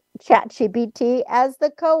list ChatGPT as the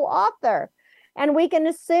co-author. And we can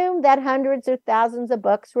assume that hundreds or thousands of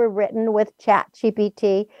books were written with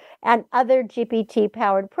ChatGPT and other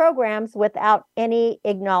GPT-powered programs without any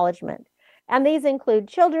acknowledgement. And these include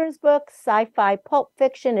children's books, sci-fi pulp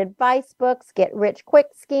fiction, advice books,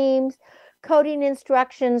 get-rich-quick schemes, coding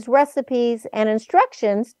instructions, recipes, and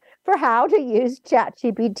instructions for how to use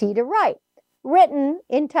ChatGPT to write, written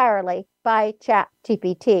entirely by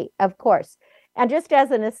ChatGPT, of course. And just as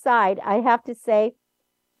an aside, I have to say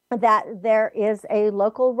that there is a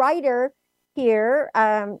local writer here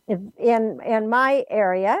in my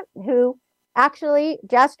area who actually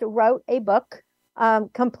just wrote a book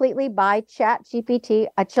completely by ChatGPT,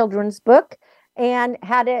 a children's book, and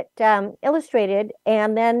had it illustrated,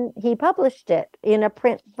 and then he published it in a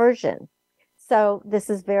print version. So this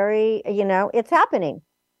is very, it's happening.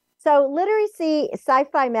 So literacy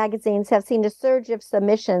sci-fi magazines have seen a surge of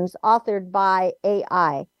submissions authored by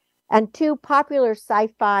AI. And two popular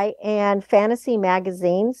sci-fi and fantasy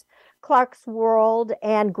magazines, Clark's World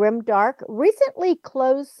and Grimdark, recently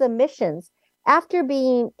closed submissions after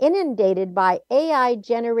being inundated by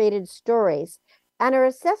AI-generated stories and are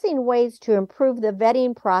assessing ways to improve the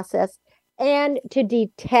vetting process and to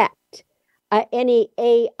detect any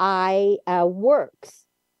AI works.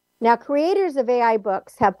 Now, creators of AI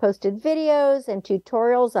books have posted videos and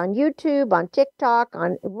tutorials on YouTube, on TikTok,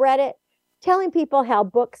 on Reddit, telling people how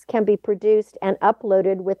books can be produced and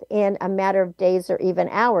uploaded within a matter of days or even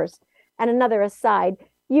hours. And another aside,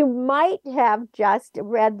 you might have just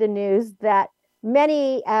read the news that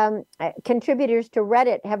many contributors to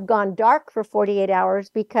Reddit have gone dark for 48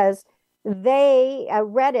 hours because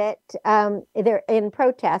Reddit, they're in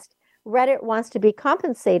protest. Reddit wants to be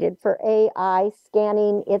compensated for AI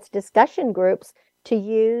scanning its discussion groups to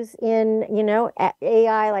use in,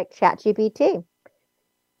 AI like ChatGPT.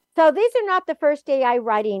 So these are not the first AI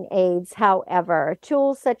writing aids, however.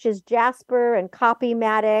 Tools such as Jasper and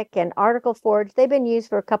Copymatic and Article Forge, they've been used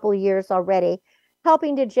for a couple of years already,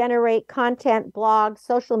 helping to generate content, blogs,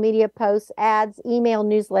 social media posts, ads, email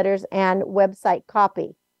newsletters, and website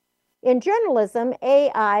copy. In journalism,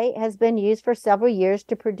 AI has been used for several years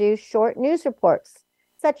to produce short news reports,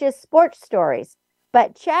 such as sports stories.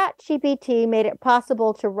 But ChatGPT made it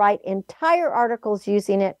possible to write entire articles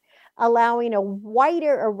using it, allowing a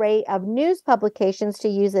wider array of news publications to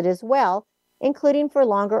use it as well, including for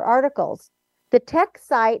longer articles. The tech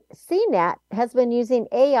site CNET has been using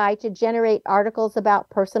AI to generate articles about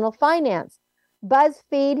personal finance.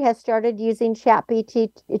 BuzzFeed has started using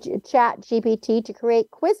ChatGPT to create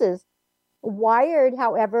quizzes. Wired,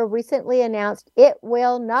 however, recently announced it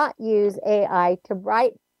will not use AI to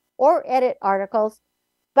write or edit articles,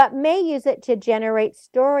 but may use it to generate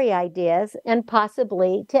story ideas and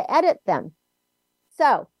possibly to edit them.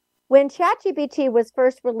 So, when ChatGPT was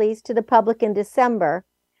first released to the public in December,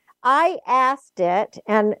 I asked it,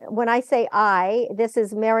 and when I say this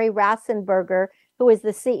is Mary Rassenberger, who is the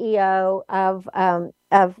CEO of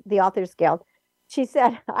the Authors Guild. She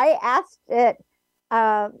said, I asked it,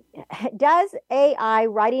 does AI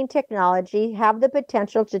writing technology have the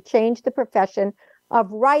potential to change the profession of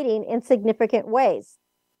writing in significant ways?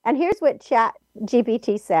 And here's what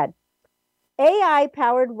ChatGPT said.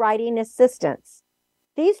 AI-powered writing assistants.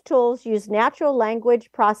 These tools use natural language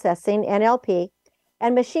processing, NLP,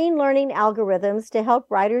 and machine learning algorithms to help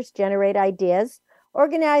writers generate ideas,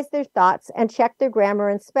 organize their thoughts, and check their grammar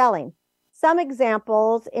and spelling. Some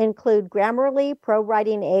examples include Grammarly,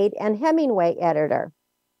 ProWriting Aid, and Hemingway Editor.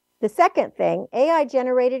 The second thing,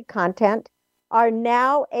 AI-generated content are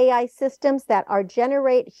now AI systems that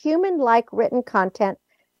generate human-like written content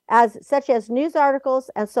such as news articles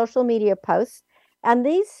and social media posts. And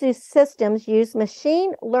these systems use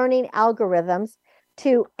machine learning algorithms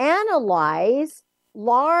to analyze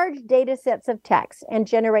large data sets of text and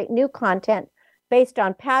generate new content based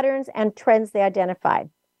on patterns and trends they identified.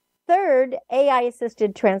 Third,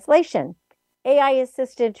 AI-assisted translation.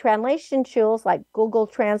 AI-assisted translation tools like Google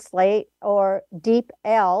Translate or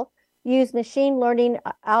DeepL use machine learning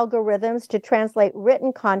algorithms to translate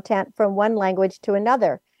written content from one language to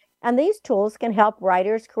another. And these tools can help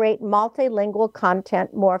writers create multilingual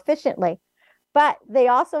content more efficiently. But they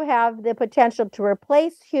also have the potential to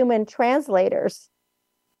replace human translators.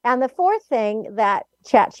 And the fourth thing that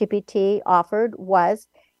ChatGPT offered was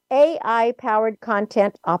AI-powered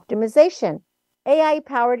content optimization.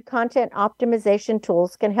 AI-powered content optimization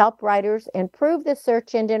tools can help writers improve the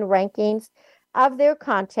search engine rankings of their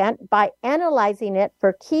content by analyzing it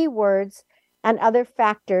for keywords and other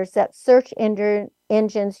factors that search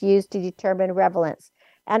engines use to determine relevance.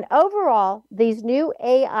 And overall, these new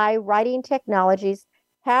AI writing technologies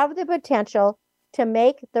have the potential to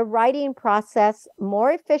make the writing process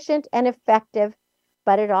more efficient and effective,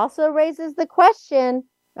 but it also raises the question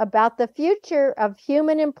about the future of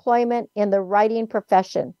human employment in the writing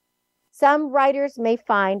profession. Some writers may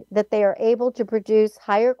find that they are able to produce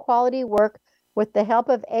higher quality work with the help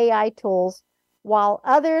of AI tools, while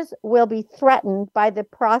others will be threatened by the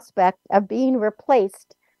prospect of being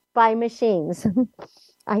replaced by machines.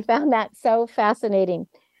 I found that so fascinating.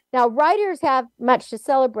 Now, writers have much to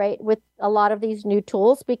celebrate with a lot of these new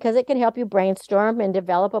tools because it can help you brainstorm and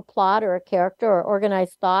develop a plot or a character or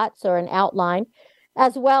organize thoughts or an outline,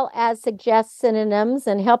 as well as suggest synonyms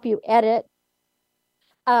and help you edit.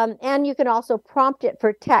 And you can also prompt it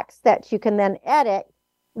for text that you can then edit,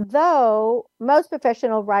 though most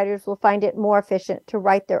professional writers will find it more efficient to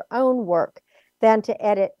write their own work than to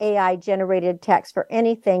edit AI-generated text for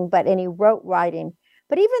anything but any rote writing.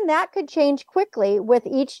 But even that could change quickly with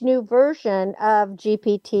each new version of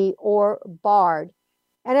GPT or Bard.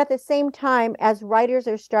 And at the same time, as writers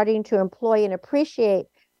are starting to employ and appreciate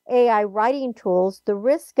AI writing tools, the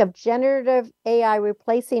risk of generative AI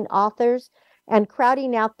replacing authors and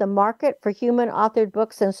crowding out the market for human-authored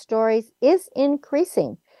books and stories is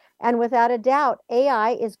increasing. And without a doubt,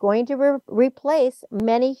 AI is going to replace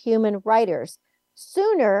many human writers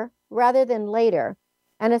sooner rather than later,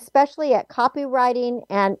 and especially at copywriting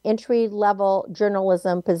and entry-level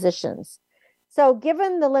journalism positions. So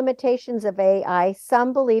given the limitations of AI,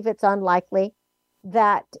 some believe it's unlikely,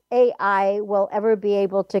 that AI will ever be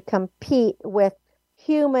able to compete with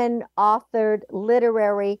human authored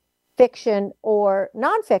literary fiction or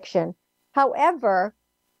nonfiction. However,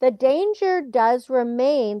 the danger does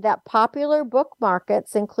remain that popular book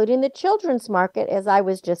markets, including the children's market, as I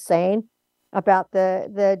was just saying about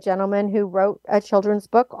the gentleman who wrote a children's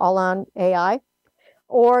book all on AI,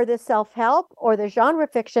 or the self-help or the genre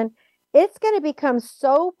fiction, it's going to become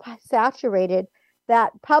so saturated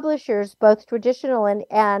that publishers, both traditional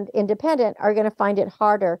and independent, are going to find it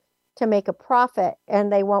harder to make a profit,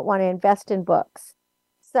 and they won't want to invest in books.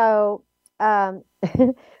 So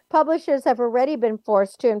publishers have already been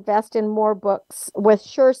forced to invest in more books with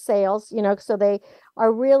sure sales, so they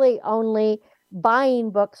are really only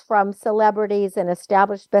buying books from celebrities and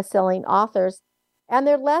established best-selling authors, and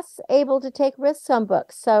they're less able to take risks on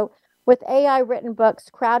books. So with AI written books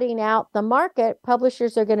crowding out the market,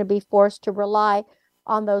 publishers are going to be forced to rely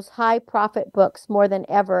on those high profit books more than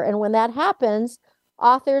ever. And when that happens,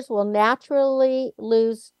 authors will naturally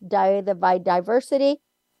lose the diversity,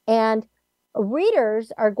 and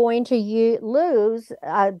readers are going to lose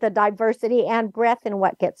the diversity and breadth in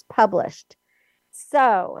what gets published.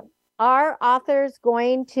 So are authors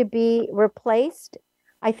going to be replaced?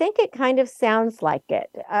 I think it kind of sounds like it.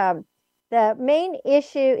 The main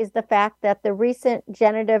issue is the fact that the recent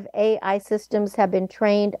generative AI systems have been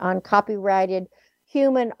trained on copyrighted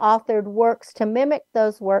human authored works to mimic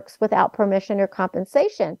those works without permission or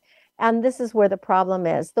compensation. And this is where the problem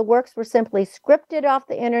is. The works were simply scripted off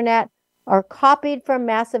the internet or copied from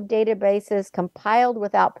massive databases, compiled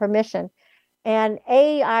without permission. And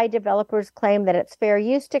AI developers claim that it's fair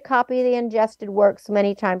use to copy the ingested works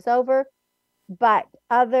many times over, but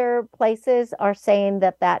other places are saying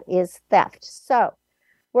that that is theft. So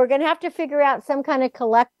we're going to have to figure out some kind of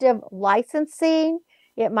collective licensing.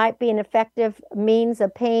 It might be an effective means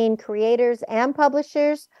of paying creators and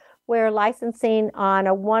publishers, where licensing on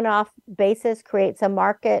a one-off basis creates a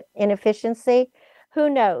market inefficiency. Who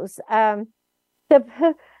knows?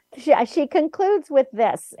 She concludes with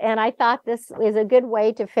this, and I thought this is a good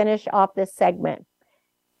way to finish off this segment.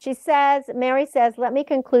 She says, Mary says, let me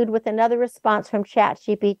conclude with another response from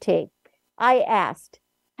ChatGPT. I asked,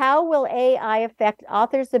 how will AI affect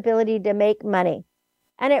authors' ability to make money?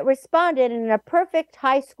 And it responded in a perfect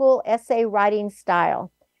high school essay writing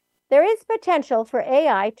style. There is potential for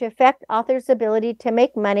AI to affect authors' ability to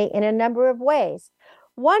make money in a number of ways.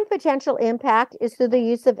 One potential impact is through the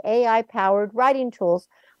use of AI-powered writing tools,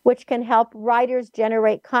 which can help writers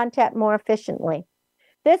generate content more efficiently.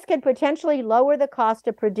 This could potentially lower the cost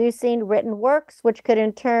of producing written works, which could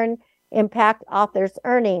in turn impact authors'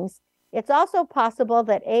 earnings. It's also possible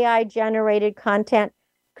that AI-generated content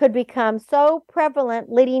could become so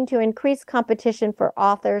prevalent, leading to increased competition for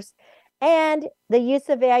authors, and the use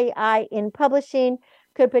of AI in publishing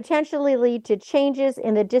could potentially lead to changes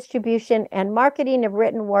in the distribution and marketing of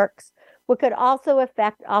written works, which could also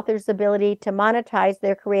affect authors' ability to monetize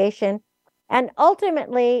their creation. And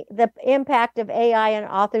ultimately, the impact of AI on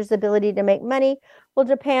authors' ability to make money will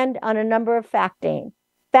depend on a number of factors,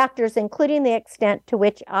 including the extent to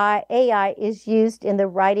which AI is used in the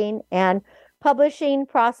writing and publishing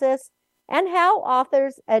process, and how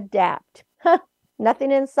authors adapt.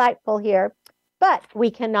 Nothing insightful here, but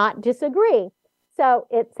we cannot disagree. So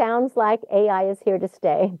it sounds like AI is here to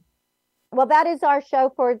stay. Well, that is our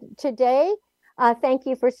show for today. Thank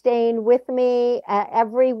you for staying with me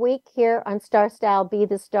every week here on Star Style Be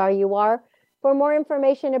the Star You Are. For more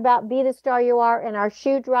information about Be the Star You Are and our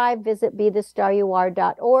shoe drive, visit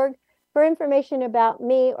BeTheStarYouAre.org. For information about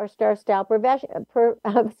me or Star Style Productions,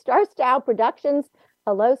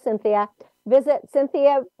 hello, Cynthia, visit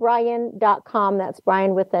CynthiaBryan.com. That's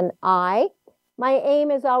Bryan with an I. My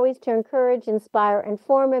aim is always to encourage, inspire,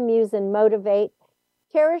 inform, amuse, and motivate.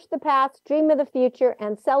 Cherish the past, dream of the future,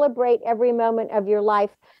 and celebrate every moment of your life.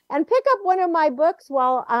 And pick up one of my books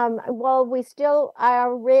while we still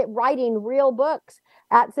are writing real books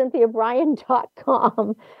at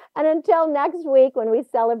CynthiaBryan.com. And until next week, when we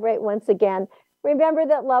celebrate once again, remember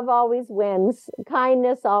that love always wins,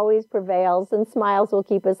 kindness always prevails, and smiles will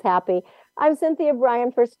keep us happy. I'm Cynthia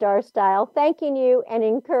Bryan for Star Style, thanking you and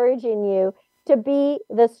encouraging you to be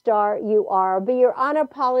the star you are. Be your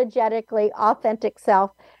unapologetically authentic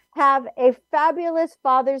self. Have a fabulous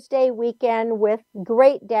Father's Day weekend with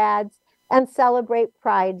great dads, and celebrate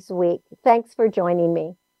Pride's Week. Thanks for joining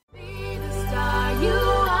me. Be the star you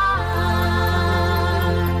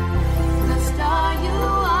are. The star you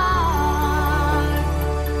are.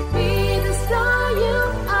 Be the star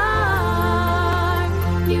you are.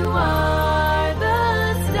 You are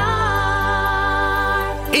the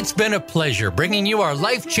star. It's been a pleasure bringing you our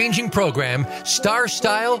life-changing program, Star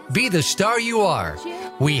Style, Be the Star You Are.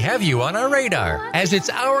 We have you on our radar, as it's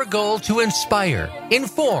our goal to inspire,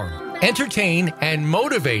 inform, entertain, and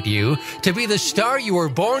motivate you to be the star you were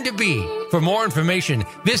born to be. For more information,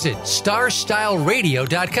 visit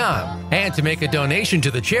starstyleradio.com. And to make a donation to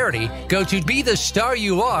the charity, go to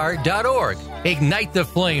BeTheStarYouAre.org. Ignite the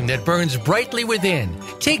flame that burns brightly within.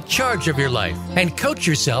 Take charge of your life and coach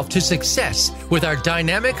yourself to success with our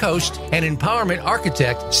dynamic host and empowerment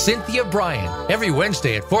architect, Cynthia Bryan, every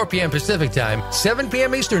Wednesday at 4 p.m. Pacific Time, 7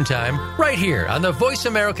 p.m. Eastern Time, right here on the Voice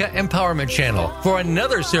America Empowerment Channel for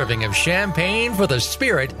another serving of champagne for the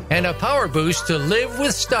spirit and a power boost to live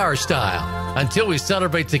with Star Style. Until we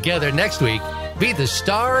celebrate together next week, be the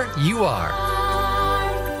star you are.